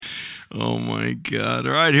Oh, my God.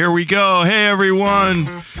 All right, here we go. Hey,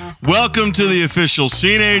 everyone. Welcome to the official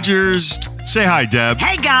Teenagers. Say hi, Deb.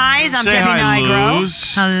 Hey, guys. I'm Say Debbie hi, Nigro.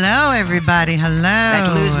 Luz. Hello, everybody. Hello.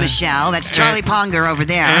 That's Luz Michelle. That's Charlie Ponger over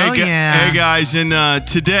there. Hey, guys. And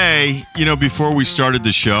today, before we started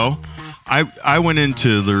the show, I went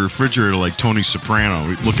into the refrigerator like Tony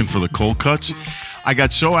Soprano looking for the cold cuts. I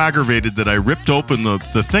got so aggravated that I ripped open the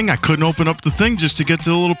thing. I couldn't open up the thing just to get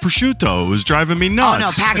to the little prosciutto. It was driving me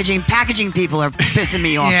nuts. Oh, no, packaging people are pissing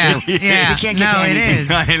me off, too. Yeah. You can't get to anything. It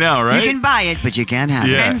is. I know, right? You can buy it, but you can't have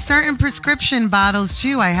it. And certain prescription bottles,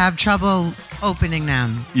 too, I have trouble opening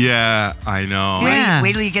them. Yeah, I know. Yeah.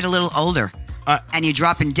 Wait till you get a little older. And you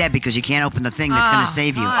drop in debt because you can't open the thing that's going to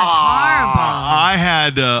save you. Horrible. I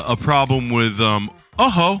had a problem with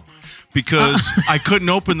because I couldn't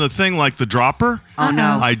open the thing like the dropper. Oh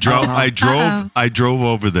no! I drove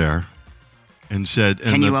over there and said,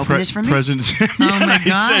 "Can you open this for me?" President, Oh my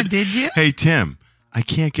God! Did you? Hey Tim, I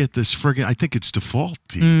can't get this friggin'. I think it's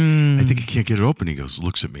defaulty. I think I can't get it open. He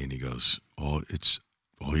looks at me and he goes, "Oh, it's."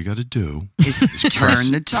 All you got to do is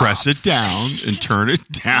turn the top. Press it down and turn it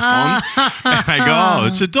down. And I go,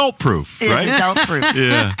 it's adult proof, right? It's adult proof.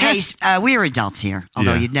 Yeah. Hey, we are adults here,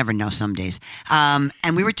 although you'd never know some days. And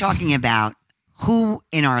we were talking about who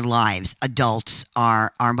in our lives, adults,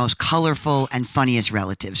 are our most colorful and funniest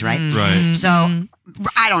relatives, right? Right. So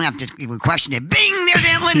I don't have to even question it. Bing! There's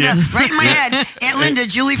Aunt Linda right in my head. Aunt Linda,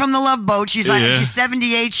 Julie from the Love Boat. She's she's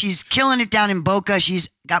 78. She's killing it down in Boca. She's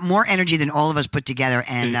got more energy than all of us put together.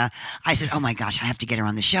 And I said, oh my gosh, I have to get her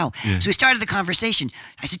on the show. Yeah. So we started the conversation.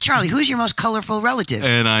 I said, Charlie, who's your most colorful relative?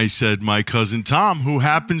 And I said, my cousin Tom, who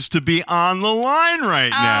happens to be on the line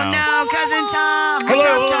right now. Oh no, cousin Tom.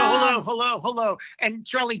 Hello. And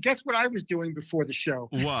Charlie, guess what I was doing before the show?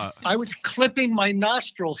 What? I was clipping my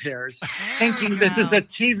nostril hairs, thinking this is a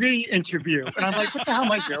TV interview. And I'm like, what the hell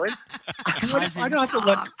am I doing? I don't have to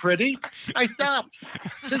look pretty. I stopped.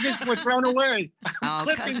 Scissors were thrown away. I'm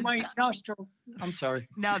clipping my nostril. I'm sorry.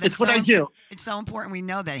 No, it's what I do. It's so important. We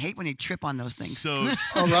know that. I hate when they trip on those things. So,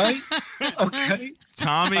 all right. Okay.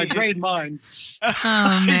 Tommy. I braid mine.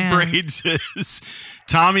 Oh, man. He braids his.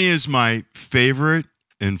 Tommy is my favorite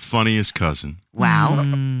and funniest cousin. Wow.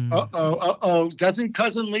 Uh-oh. Doesn't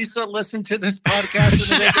cousin Lisa listen to this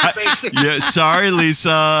podcast on a regular basis? Yeah, sorry,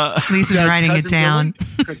 Lisa. Lisa's writing it down.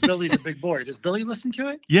 Because Billy's a big boy. Does Billy listen to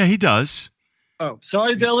it? Yeah, he does. Oh,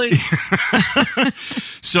 sorry, Billy.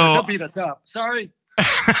 So he'll beat us up. Sorry.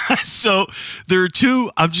 So there are two.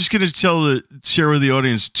 I'm just going to share with the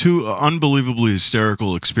audience two unbelievably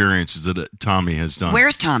hysterical experiences that Tommy has done.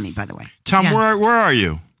 Where's Tommy, by the way? Tom, Yes. where are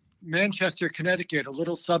you? Manchester, Connecticut, a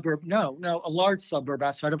little suburb. No, a large suburb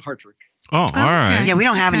outside of Hartford. Oh, all right. Yeah, we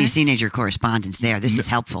don't have any teenager correspondence there. This is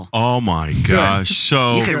helpful. Oh my gosh!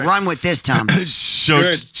 So you could run with this, Tom. So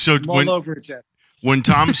I'm all over it, Jeff. When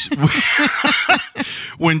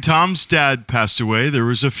Tom's dad passed away, there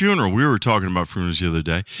was a funeral. We were talking about funerals the other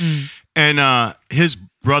day, and his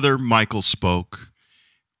brother Michael spoke,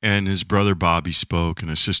 and his brother Bobby spoke,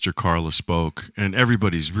 and his sister Carla spoke, and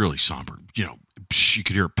everybody's really somber. You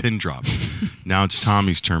could hear a pin drop. Now it's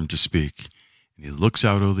Tommy's turn to speak, and he looks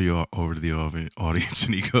out over to the audience,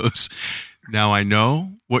 and he goes, "Now I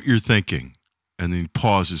know what you're thinking." And then he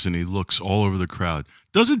pauses and he looks all over the crowd.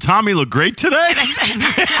 Doesn't Tommy look great today?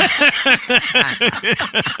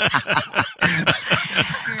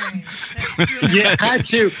 You had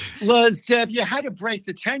to, Luz, Deb, you had to break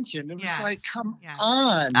the tension. It was like, come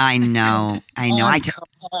on. I know.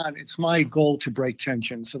 Come on. It's my goal to break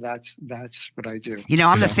tension. So that's what I do.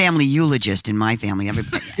 I'm the family eulogist in my family.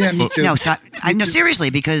 Everybody. Yeah, me too. No, seriously,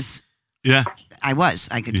 because I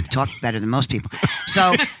could talk better than most people.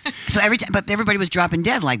 So every time, but everybody was dropping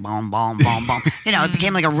dead like boom, boom, boom, boom. It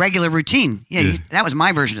became like a regular routine. Yeah. That was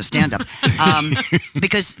my version of stand-up.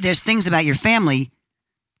 Because there's things about your family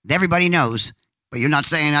that everybody knows, but you're not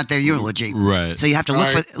saying out their eulogy. Right. So you have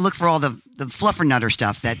to look for all the fluffernutter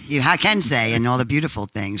stuff that you can say and all the beautiful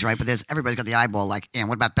things, right? But everybody's got the eyeball like,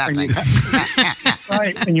 what about that thing?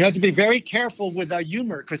 Right, and you have to be very careful with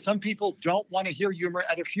humor because some people don't want to hear humor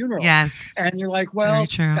at a funeral. Yes. And you're like, well,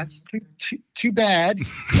 that's too bad.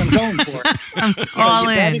 I'm going for it. I'm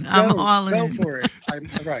all in. Go for it. I'm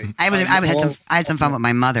right. I had some fun with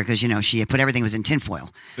my mother because she put everything was in tinfoil,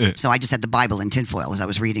 so I just had the Bible in tinfoil as I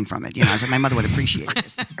was reading from it. I was like, my mother would appreciate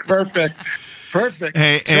this. Perfect.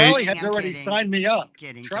 Hey, Charlie has already signed me up.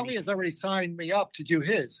 Charlie has already signed me up to do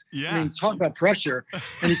his. Yeah. I mean, talk about pressure.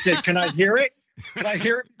 And he said, "Can I hear it? Can I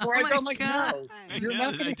hear it before I go?" I'm like, no, you're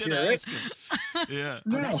not going to hear it. Yeah.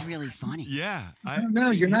 No. Oh, that's really funny. Yeah.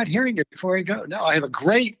 No, you're not hearing it before I go. No, I have a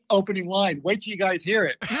great opening line. Wait till you guys hear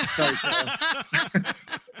it. Sorry, Charlie.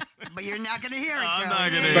 but you're not going to hear it, I'm Joe.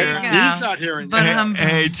 not gonna But hear it. he's not hearing But, that.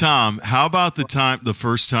 Hey, Tom, how about the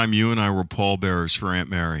first time you and I were pallbearers for Aunt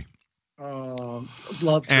Mary?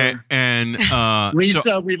 Loved her. And Lisa,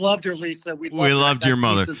 so, we loved her, Lisa. We loved her. your That's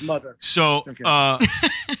mother. Lisa's mother. So Okay.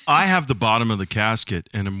 I have the bottom of the casket,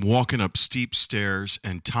 and I'm walking up steep stairs,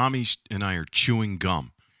 and Tommy and I are chewing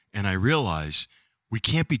gum, and I realize we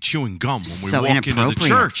can't be chewing gum when we So walk into the inappropriate.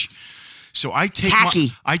 church. So I take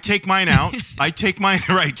Tacky. I take mine out. I take mine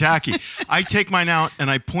right, tacky. I take mine out, and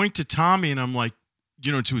I point to Tommy, and I'm like,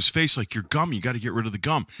 to his face, like, your gum. You got to get rid of the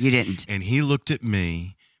gum. You didn't. And he looked at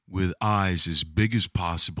me with eyes as big as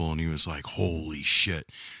possible, and he was like, holy shit.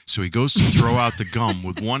 So he goes to throw out the gum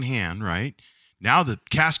with one hand, right? Now the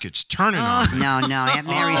casket's turning on him. No, Aunt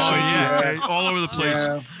Mary Oh, shaking. yeah, all over the place.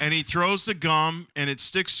 Yeah. And he throws the gum, and it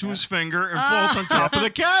sticks to his finger and falls on top of the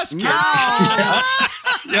casket. No.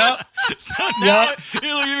 Yep. So now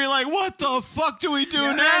he looked at me like, what the fuck do we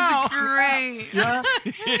do now? That's great.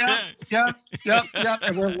 Yep.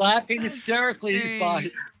 And we're laughing hysterically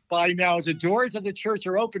by now as the doors of the church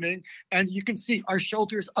are opening, and you can see our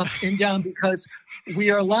shoulders up and down because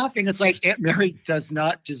we are laughing. It's like Aunt Mary does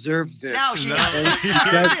not deserve this. No, she No. doesn't.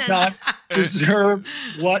 She does not deserve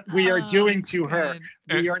what we are doing to her.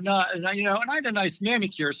 We are not, and I had a nice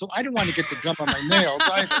manicure, so I didn't want to get the gum on my nails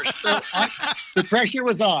either. So the pressure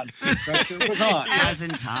was on. Cousin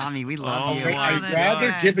Tommy, we love you. Okay, my I'd God.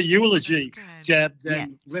 rather give a eulogy, That's Deb,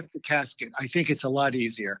 than lift the casket. I think it's a lot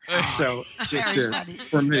easier. So just Very funny.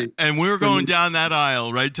 for me. And we were going down that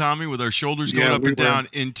aisle, right, Tommy, with our shoulders going Yeah, up we and were. down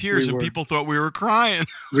in tears, We and were. people thought we were crying.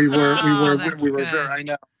 We were that's very. good. I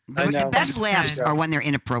know. The best That's laughs good. are when they're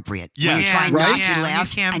inappropriate. Yeah. When you're trying Right? not Yeah, to when laugh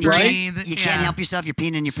you can't and breathe. you can't help yourself. You're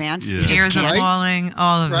peeing in your pants. Yeah. You just Tears are can't. falling,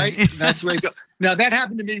 all of Right? it. That's where you go. Now that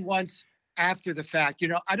happened to me once after the fact.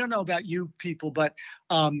 I don't know about you people, but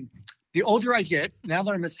the older I get, now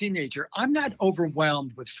that I'm a teenager, I'm not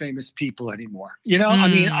overwhelmed with famous people anymore. I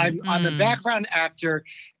mean, I'm a background actor,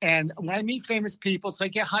 and when I meet famous people, it's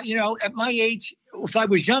like, at my age, if I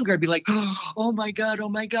was younger, I'd be like, oh my God.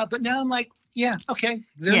 But now I'm like, yeah, okay,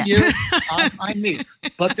 they're you, I'm me.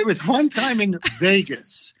 But there was one time in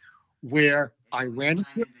Vegas where I ran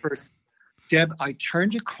into a person. Deb, I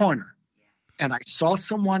turned a corner and I saw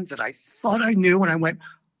someone that I thought I knew, and I went,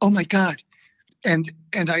 oh my God. And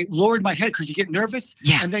I lowered my head because you get nervous.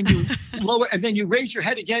 Yeah. And then you lower, and then you raise your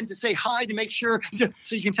head again to say hi to make sure,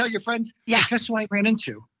 so you can tell your friends. Yeah. Guess who I ran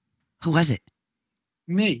into? Who was it?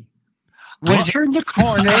 Me. What I is it? turned the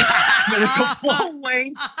corner. There's a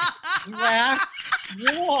full-length glass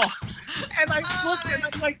wall. And I looked and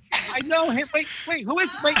I'm like, I know him. Wait, who is,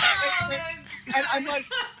 wait. And I'm like,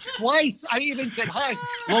 twice, I even said hi,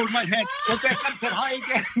 lowered my head, looked back up, said hi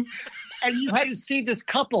again. And you had to see this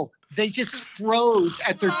couple. They just froze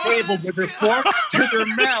at their table with their forks to their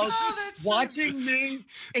mouths, watching me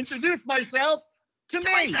introduce myself to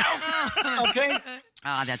me. Okay?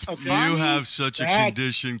 Oh, that's Okay. funny. You have such a That's-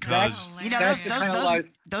 condition, that's- cuz. You know, That's the kind of life.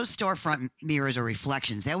 those storefront mirrors are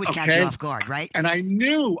reflections. They always catch Okay. you off guard, right? And I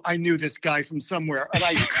knew this guy from somewhere, and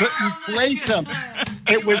I couldn't place him.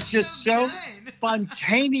 It was just so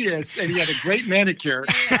spontaneous, and he had a great manicure.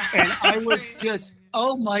 And I was just,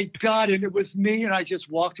 oh my God. And it was me, and I just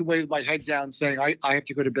walked away with my head down saying, I have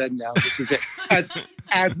to go to bed now. This is it.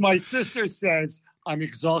 As my sister says, I'm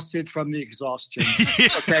exhausted from the exhaustion.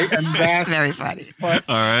 Okay, and that's Very funny. what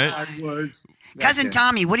All right. I was. that's Cousin it.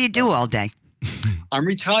 Tommy, what do you do all day? I'm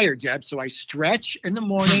retired, Deb, so I stretch in the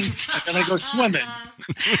morning, and then I go swimming.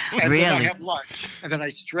 And then I Really? have lunch. And then I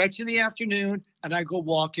stretch in the afternoon, and I go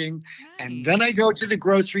walking. And then I go to the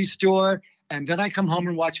grocery store, and then I come home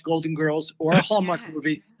and watch Golden Girls or a Hallmark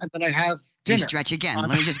movie, and then I have You dinner. stretch again. Let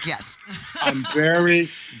me just guess. I'm very,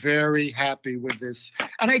 very happy with this.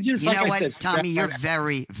 And I just, You like know I what, said, Tommy? You're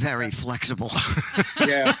very, very flexible.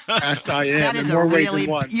 yeah, yes, I am. That in is more a ways really.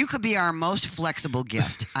 than one. You could be our most flexible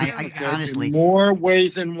guest. I Okay, honestly. in more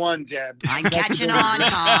ways than one, Deb. I'm catching on,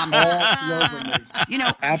 Tom. All over me. You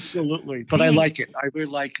know, Absolutely. But I like it. I really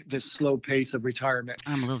like this slow pace of retirement.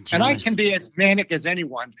 I'm a little And I jealous. can be as manic as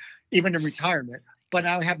anyone, even in retirement, but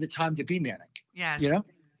I have the time to be manic. Yes. You know?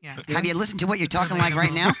 Yes. Have you listened to what you're talking like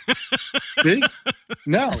right now? See?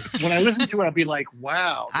 No. When I listen to it, I'll be like,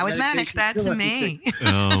 wow. I was manic. That's me.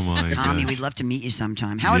 Oh my Tommy, God. we'd love to meet you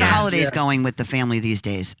sometime. How are the Yeah. holidays Yeah. going with the family these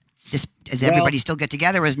days? Does Well- everybody still get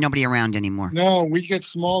together, or is nobody around anymore? No, we get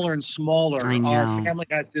smaller and smaller. I know. Our family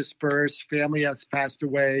has dispersed. Family has passed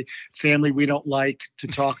away. Family we don't like to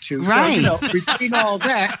talk to. Right. So, between all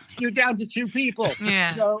that, you're down to 2 people.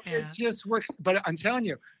 Yeah. So yeah. it just works. But I'm telling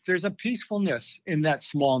you, there's a peacefulness in that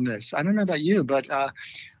smallness. I don't know about you, but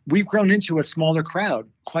we've grown into a smaller crowd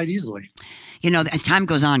quite easily. As time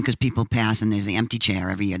goes on, because people pass and there's the empty chair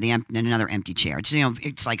every year, and another empty chair. It's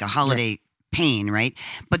it's like a holiday pain, right?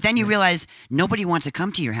 But then you realize nobody wants to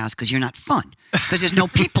come to your house because you're not fun, because there's no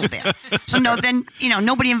people there. So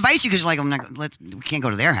nobody invites you because you're like, we can't go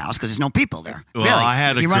to their house because there's no people there. Well,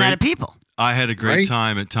 really, run out of people. I had a great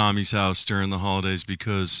time at Tommy's house during the holidays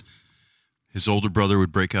because his older brother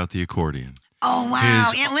would break out the accordion. Oh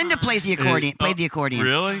wow! Aunt Linda plays the accordion. Played the accordion.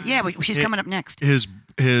 Really? Yeah, but she's coming up next. His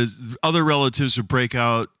other relatives would break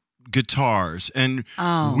out guitars, and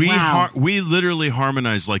we literally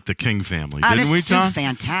harmonized like the King family, didn't we, Tom?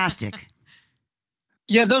 Fantastic.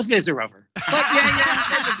 Yeah, those days are over. But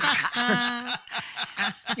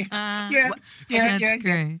That's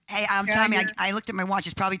great. Hey, Tommy, I looked at my watch.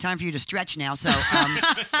 It's probably time for you to stretch now. So,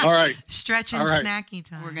 all right, stretch and snacky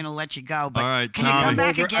time. We're gonna let you go. But all right, can Tommy. you come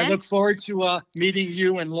back again? I look forward to meeting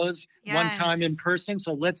you and Liz one time in person.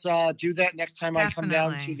 So let's do that next time I come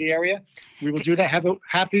down to the area. We will do that. Have a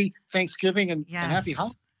happy Thanksgiving and happy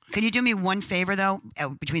holidays. Can you do me one favor, though,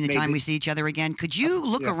 between the time we see each other again? Could you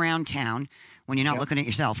look around town when you're not looking at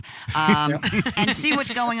yourself and see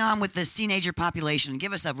what's going on with the teenager population and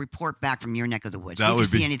give us a report back from your neck of the woods? See if you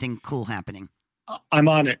see anything cool happening. I'm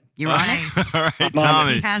on it. You're on it? All right,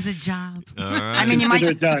 Tommy. He has a job. All right. I mean,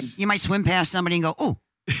 you might swim past somebody and go, oh.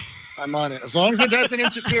 I'm on it. As long as it doesn't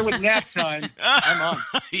interfere with nap time, I'm on.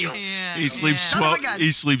 He sleeps 12.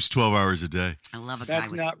 He sleeps 12 hours a day. I love a guy.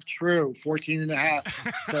 That's not true. 14 and a half.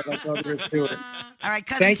 So that's all there is to it. All right,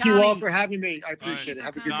 cousin Thank Tommy. you all for having me. I appreciate it.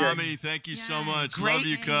 Have a good day. Tommy, thank you so much. Love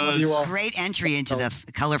you, cuz. Great entry into the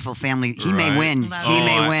colorful family. He may win. He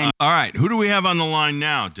may win. All right, who do we have on the line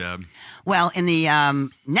now, Deb? Well, in the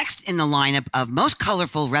next in the lineup of most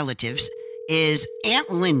colorful relatives is Aunt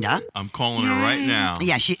Linda. I'm calling her right now.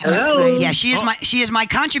 Yeah, she is my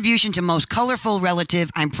contribution to most colorful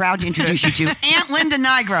relative. I'm proud to introduce you to Aunt Linda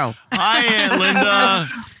Nigro. Hi, Aunt Linda.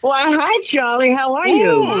 Why, hi, Charlie. How are you?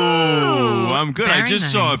 Ooh, I'm good. I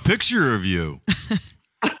just saw a picture of you.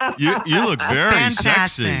 You look very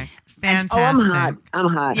sexy. Fantastic. Oh, I'm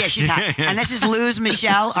hot. Yeah, she's hot. And this is Luz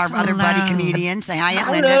Michelle, our other buddy comedian. Say hi, Aunt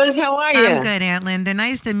Hi, Linda. Luz. How are you? I'm good, Aunt Linda.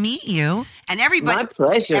 Nice to meet you. And everybody, My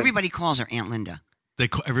pleasure. Everybody calls her Aunt Linda.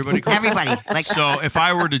 Everybody. Everybody. Like, so if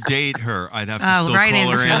I were to date her, I'd have to still right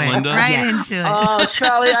call her into Aunt it. Linda. Right into it. Oh,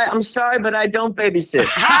 Charlie, I'm sorry, but I don't babysit.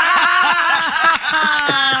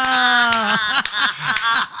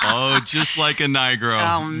 Oh, just like a Nigro.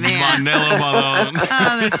 Oh, man. Manila Malone.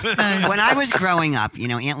 Oh, that's fun. when I was growing up,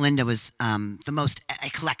 Aunt Linda was the most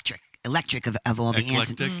electric of all the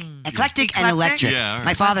aunts. Eclectic and electric. Yeah, right.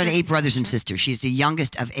 My father had 8 brothers and sisters. She's the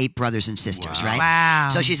youngest of 8 brothers and sisters, right? Wow.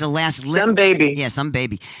 So she's the last Some baby. Yeah, some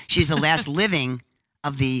baby. She's the last living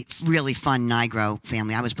of the really fun Nigro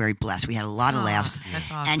family. I was very blessed. We had a lot of laughs.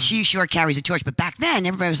 That's awesome. And she sure carries a torch. But back then,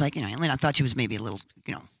 everybody was like, Aunt Linda, I thought she was maybe a little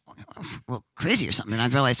crazy or something. And I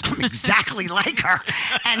realized I'm exactly like her.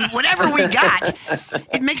 And whatever we got,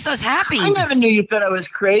 it makes us happy. I never knew you thought I was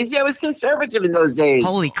crazy. I was conservative in those days.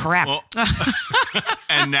 Holy crap. Well,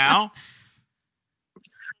 and now?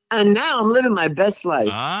 And now I'm living my best life.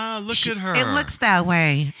 Look at her. It looks that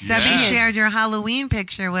way. Yeah. Debbie shared your Halloween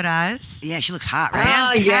picture with us. Yeah, she looks hot, right?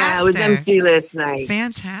 Oh, yeah. I was MC last night.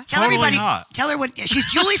 Fantastic. Tell Totally everybody. hot. Tell her what. She's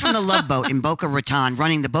Julie from the Love Boat in Boca Raton,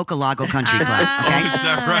 running the Boca Lago Country Club. Okay, Is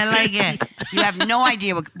that right? I like it. you have no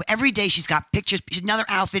idea. Every day she's got pictures. She's another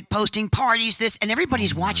outfit, posting parties, this, and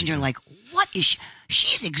everybody's watching her like, what is she?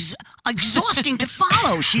 She's exhausting to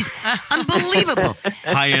follow. She's unbelievable.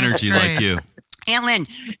 High energy like you. Aunt Lynn,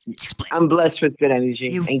 I'm blessed with good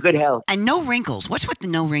energy and good health. and no wrinkles. What's with the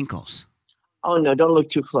no wrinkles? Oh, no, don't look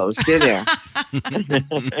too close. They're there.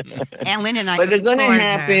 Aunt Lynn and I. But they're going to Gorgeous.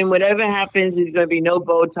 happen. Whatever happens, there's going to be no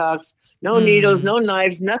Botox, no needles, no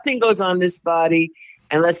knives. Nothing goes on this body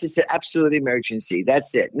unless it's an absolute emergency.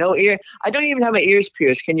 That's it. No ear. I don't even have my ears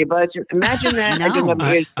pierced. Can you imagine that? No. I don't have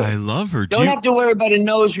my ears pierced. I love her. Don't have to worry about a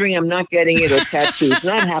nose ring. I'm not getting it or tattoos.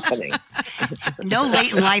 Not happening. No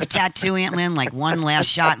late in life tattoo, Aunt Lynn. Like one last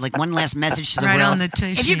shot, like one last message to the Right world. on the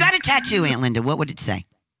tushy. If you got a tattoo, Aunt Linda, what would it say?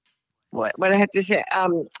 What I have to say?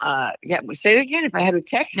 Say it again. If I had a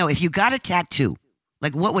text. No, if you got a tattoo,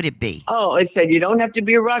 like what would it be? Oh, it said you don't have to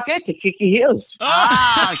be a rockette to kick your heels.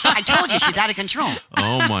 Oh, I told you she's out of control.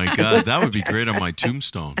 Oh my God, that would be great on my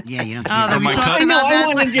tombstone. Yeah, you don't. Oh, my we talked cousin- about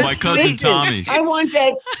that. My cousin Tommy's. I want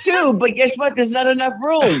that too, but guess what? There's not enough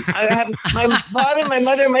room. I have my father, my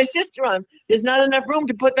mother, and my sister on. There's not enough room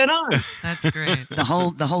to put that on. That's great. The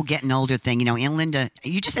whole getting older thing, you know, Aunt Linda,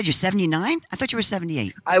 you just said you're 79? I thought you were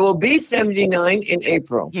 78. I will be 79 in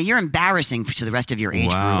April. Yeah, you're embarrassing to the rest of your age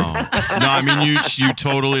group. Wow. No, I mean you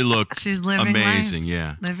totally look She's living amazing. life.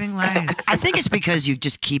 Yeah. Living life. I think it's because you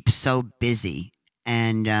just keep so busy.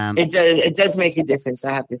 And It does make a difference,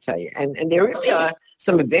 I have to tell you. And there really are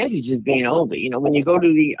some advantages being older. You know, when you go to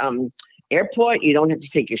the airport, you don't have to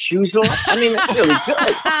take your shoes off. I mean, that's really good.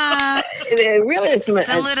 It really is. The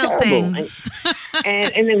little things.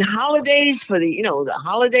 And then holidays for the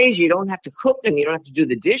holidays, you don't have to cook and you don't have to do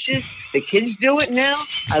the dishes. The kids do it now.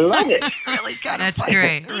 I love it. really kind of That's funny.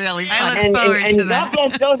 great. Really I funny. look forward And to God that.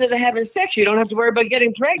 bless those that are having sex. You don't have to worry about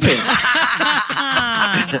getting pregnant.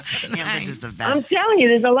 Yeah, this is the best. I'm telling you,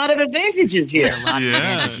 there's a lot of advantages here. There's a lot of Yeah.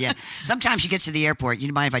 advantages, yeah. Sometimes she gets to the airport.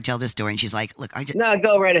 You mind if I tell this story? And she's like, "Look, I just." No,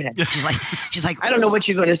 go right ahead. She's like, I don't know what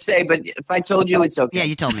you're going to say, but if I told you, it's okay. Yeah,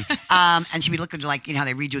 you told me. And she'd be looking like, you know how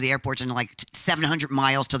they redo the airports and like 700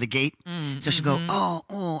 miles to the gate. So she'd go,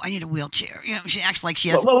 oh, I need a wheelchair. You know, she acts like she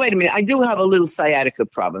has. Well, wait a minute. I do have a little sciatica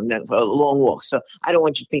problem for a long walk, so I don't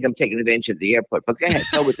want you to think I'm taking advantage of the airport. But go ahead,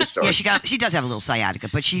 tell with the story. Yeah, she does have a little sciatica,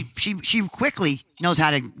 but she quickly knows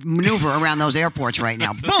how to maneuver around those airports right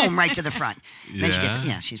now. Boom, right to the front. Then she gets,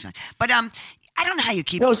 Yeah. she's fine. But I don't know how you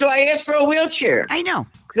keep. No, so I asked for a wheelchair I know.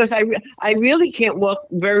 because I really can't walk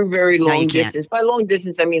very, very No, you long can't. distance. By long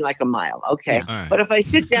distance, I mean like a mile. Okay. Yeah. All right. But if I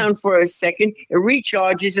sit down for a second, it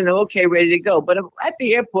recharges and I'm okay, ready to go. But at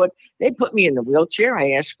the airport, they put me in the wheelchair.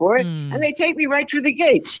 I asked for it and they take me right through the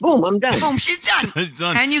gate. Boom, I'm done. Boom, she's done. It's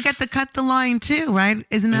done. And you get to cut the line too, right?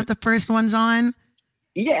 Isn't that the first one's on?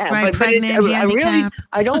 Yeah, Right, but it's, pregnant, I really, handicap.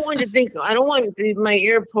 I don't want my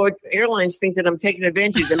airlines think that I'm taking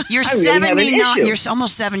advantage of them. You're I really have an 79. issue. You're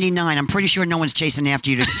almost 79. I'm pretty sure no one's chasing after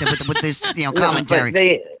you with this, No, commentary.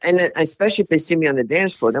 but especially if they see me on the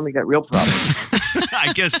dance floor, then we got real problems.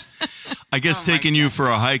 I guess taking you for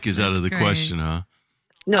a hike is out of the great. question, huh?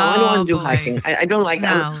 No, I don't want to do boy. hiking. I don't like.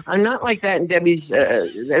 No. I'm not like that. And Debbie's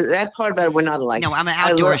that part about it, we're not alike. No, I'm an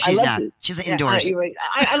outdoor. She's love not. to- She's Yeah, indoors. you're right.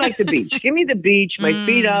 I like the beach. Give me the beach, my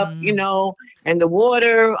feet up, and the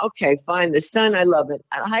water. Okay, fine. The sun, I love it.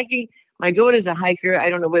 Hiking. My daughter's a hiker.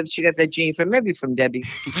 I don't know whether she got that gene from maybe from Debbie,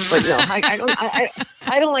 but no,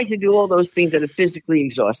 I don't like to do all those things that are physically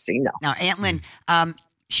exhausting. No. Now, Aunt Lynn,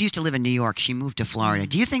 she used to live in New York. She moved to Florida.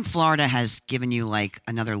 Do you think Florida has given you like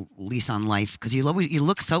another lease on life? Because you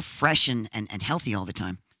look so fresh and healthy all the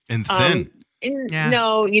time. And thin. Yeah.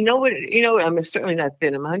 No, you know what? I'm certainly not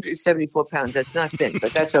thin. I'm 174 pounds. That's not thin,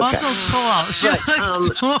 but that's okay. Also tall. She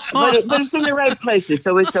looks tall. but it's in the right places,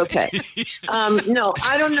 so it's okay. No,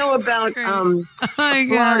 I don't know about Oh my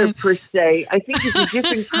Florida God. per se. I think it's a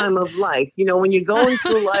different time of life. You know, when you're going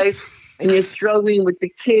through life and you're struggling with the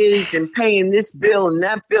kids and paying this bill and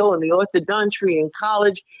that bill and the orthodontry in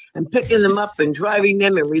college and picking them up and driving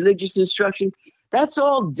them and religious instruction, that's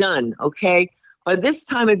all done, okay? By this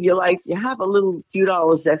time of your life, you have a little few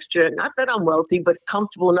dollars extra. Not that I'm wealthy, but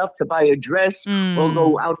comfortable enough to buy a dress or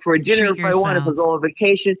go out for a dinner Treat if I want, if I yourself. go on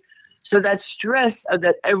vacation. So that stress of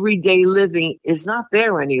that everyday living is not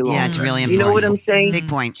there any longer. Yeah, it's really important. You know what I'm saying? Big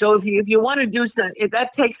point. So if you want to do something,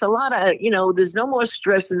 that takes a lot of, there's no more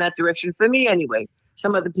stress in that direction for me anyway.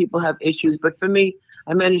 Some other people have issues, but for me,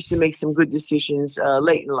 I managed to make some good decisions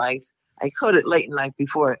late in life. I caught it late in life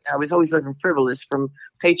before. I was always living frivolous from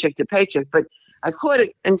paycheck to paycheck, but I caught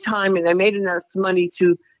it in time and I made enough money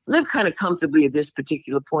to live kind of comfortably at this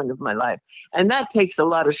particular point of my life. And that takes a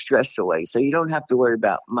lot of stress away. So you don't have to worry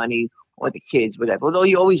about money or the kids, whatever. Although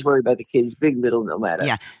you always worry about the kids, big, little, no matter.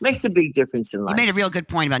 Yeah. Makes a big difference in life. You made a real good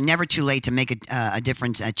point about never too late to make a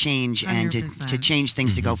difference, a change, and to 100%. change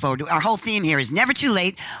things to go forward. Our whole theme here is never too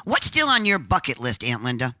late. What's still on your bucket list, Aunt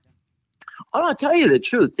Linda? Oh, I'll tell you the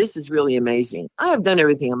truth. This is really amazing. I have done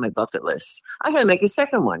everything on my bucket list. I got to make a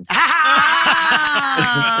second one.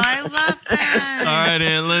 I love that. All right,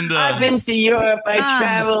 Aunt Linda. I've been to Europe. I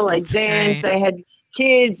travel. I dance. great. I had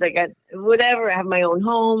kids. I got whatever. I have my own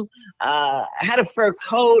home. I had a fur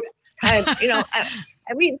coat. I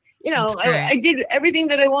mean, That's great. I did everything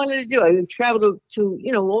that I wanted to do. I traveled to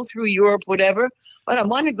all through Europe, whatever. But I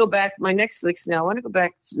want to go back. My next list now, I want to go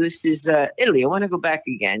back. This is Italy. I want to go back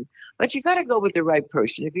again. But you got to go with the right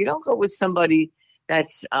person. If you don't go with somebody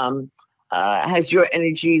that's has your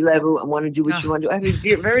energy level and want to do what you want to do. I have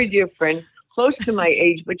a very dear friend close to my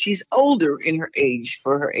age, but she's older in her age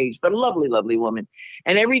for her age, but a lovely, lovely woman.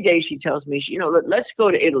 And every day she tells me, let's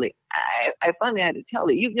go to Italy. I finally had to tell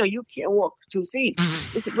her, you can't walk 2 feet.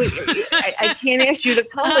 I can't ask you to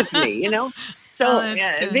come with me, So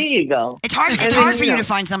there you go. It's hard. It's hard for you to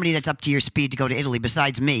find somebody that's up to your speed to go to Italy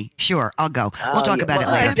besides me. Sure, I'll go. We'll talk about it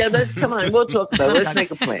later. Let's come on. We'll talk about it. Let's make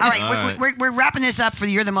a plan. All right, we're wrapping this up.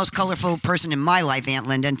 You're the most colorful person in my life, Aunt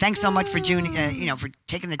Linda, and thanks so much for for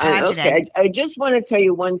taking the time today. I just want to tell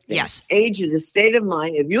you one thing. Yes. Age is a state of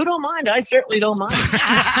mind. If you don't mind, I certainly don't mind.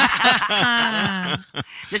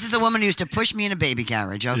 This is a woman who used to push me in a baby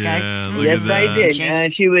carriage. Okay. Yeah, yes, I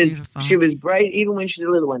did. She was bright even when she was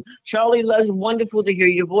a little one. Charlie loves. Wonderful to hear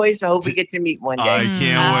your voice. I hope we get to meet one day. I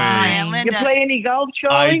can't wait. You play any golf,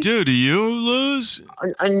 Charlie? I do. Do you, Luz?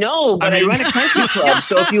 No, but I run a country club.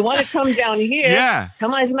 So if you want to come down here,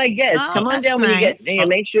 come as my guest. Come on down when you get there.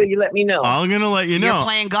 Make sure you let me know. I'm going to let you know. You're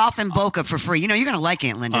playing golf in Boca for free. You're going to like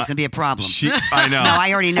Aunt Linda. It's going to be a problem. I know. No,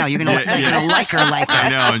 I already know. You're going to like her like her. I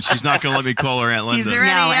know, and she's not going to let me call her Aunt Linda.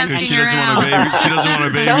 Because she doesn't want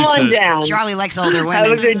to babysit. Come on down. Charlie likes older women.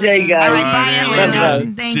 Have a good day, guys. All right, bye, Aunt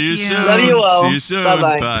Linda. See you soon. Love you all. See you soon.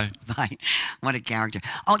 Bye-bye. Bye. What a character.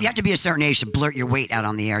 Oh, you have to be a certain age to blurt your weight out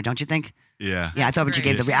on the air, don't you think? Yeah. Yeah, I thought when she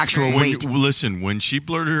gave the actual weight. Listen, when she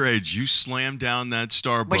blurted her age, you slammed down that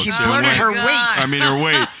Starbucks. When she blurted her weight. I mean, her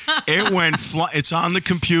weight. It went it's on the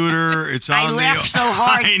computer. It's on I laughed so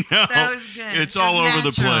hard. I know. That was good. It's all over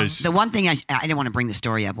the place. The one thing I didn't want to bring the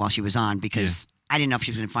story up while she was on because I didn't know if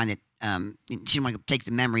she was going to find it. She didn't want to take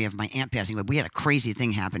the memory of my aunt passing away. We had a crazy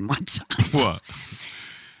thing happen one time. What?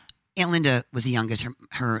 Aunt Linda was the youngest.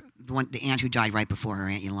 The aunt who died right before her,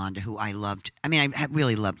 Aunt Yolanda, who I loved. I mean, I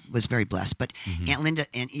really loved. Was very blessed. But Aunt Linda,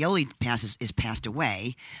 Aunt Yoli passed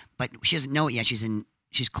away, but she doesn't know it yet.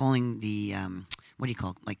 She's calling the what do you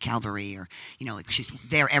call it? Like Calvary, or like she's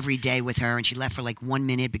there every day with her, and she left for like 1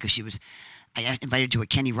 minute because I invited her to a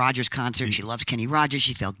Kenny Rogers concert. She loves Kenny Rogers.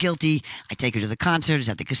 She felt guilty. I take her to the concert. It's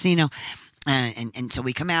at the casino. And so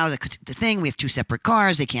we come out of the thing. We have 2 separate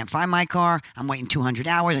cars. They can't find my car. I'm waiting 200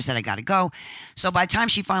 hours. I said, I got to go. So by the time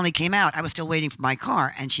she finally came out, I was still waiting for my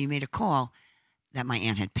car. And she made a call that my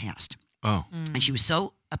aunt had passed. Oh. And she was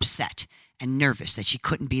so upset and nervous that she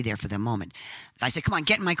couldn't be there for the moment. I said, come on,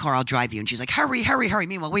 get in my car. I'll drive you. And she's like, hurry, hurry, hurry.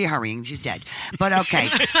 Meanwhile, we're hurrying. She's dead. But okay.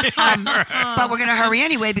 But we're going to hurry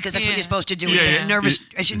anyway because that's what you're supposed to do.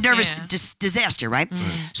 It's a nervous disaster, right?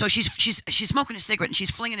 So she's smoking a cigarette and she's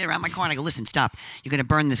flinging it around my car. And I go, listen, stop. You're going to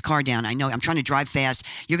burn this car down. I know. I'm trying to drive fast.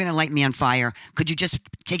 You're going to light me on fire. Could you just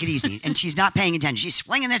take it easy? And she's not paying attention. She's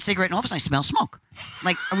flinging that cigarette and all of a sudden I smell smoke,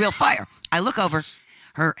 like a real fire. I look over.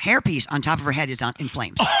 Her hairpiece on top of her head is in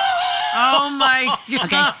flames. Oh my God.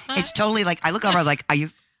 Okay, it's totally like I look over like, are you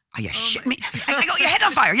shitting me? I go, your head's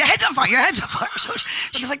on fire. Your head's on fire. Your head's on fire. So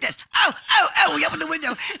she's like this. Oh! We open the window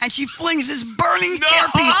and she flings this burning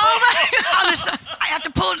hairpiece on the side. I have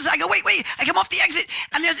to pull it aside. I go, wait. I come off the exit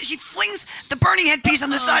and she flings the burning headpiece on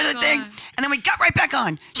the side of the thing, and then we got right back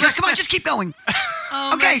on. She goes, come on, just keep going.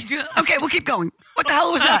 Okay, we'll keep going. What the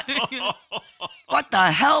hell was that? What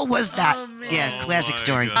the hell was that? Classic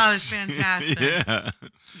story. Oh, it's fantastic. Yeah.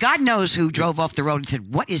 God knows who drove off the road and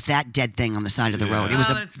said, what is that dead thing on the side of the road? It was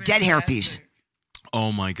a dead hairpiece.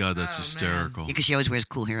 Oh, my God, that's hysterical. Because she always wears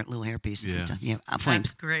cool little hairpieces and stuff. Yeah,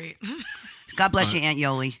 flames. That's great. God bless you, Aunt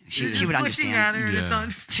Yoli. She would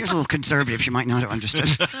understand. She was a little conservative. She might not have understood.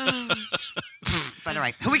 But all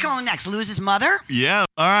right, who are we calling next? Luz's mother? Yeah.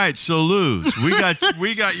 All right. So Luz,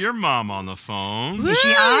 we got your mom on the phone. Is she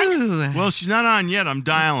on? Well, she's not on yet. I'm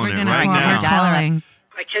dialing it right right now. Dialing.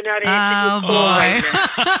 I cannot answer your call.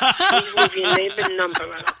 Please leave your name and number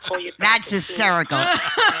and I'll call you back. That's hysterical.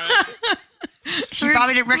 She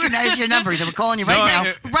probably didn't recognize your number, so we're calling you right now.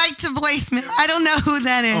 Right to voicemail. I don't know who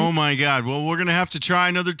that is. Oh, my God. Well, we're going to have to try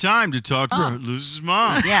another time to talk to Luz's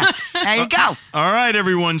mom. Yeah. There you go. All right,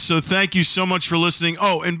 everyone. So thank you so much for listening.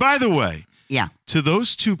 Oh, and by the way, to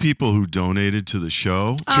those 2 people who donated to the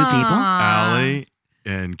show, 2 people, Allie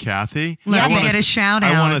and Kathy. Let me get a shout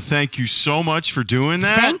out. I want to thank you so much for doing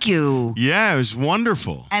that. Thank you. Yeah, it was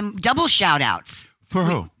wonderful. And double shout out. For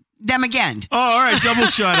who? Them again. Oh, all right. Double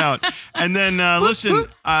shout out. And then listen,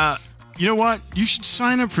 you know what? You should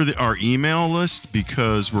sign up for our email list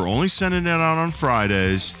because we're only sending it out on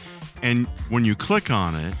Fridays. And when you click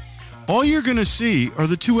on it, all you're going to see are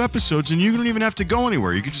the 2 episodes and you don't even have to go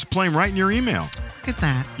anywhere. You can just play them right in your email. Look at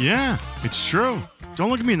that. Yeah, it's true. Don't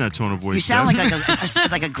look at me in that tone of voice. You sound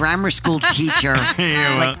like a grammar school teacher.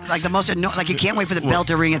 Yeah, like the most like you can't wait for the bell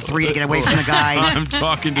to ring at 3 to get away from the guy. I'm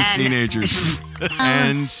talking to teenagers.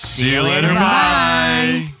 And see you later.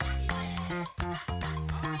 Bye.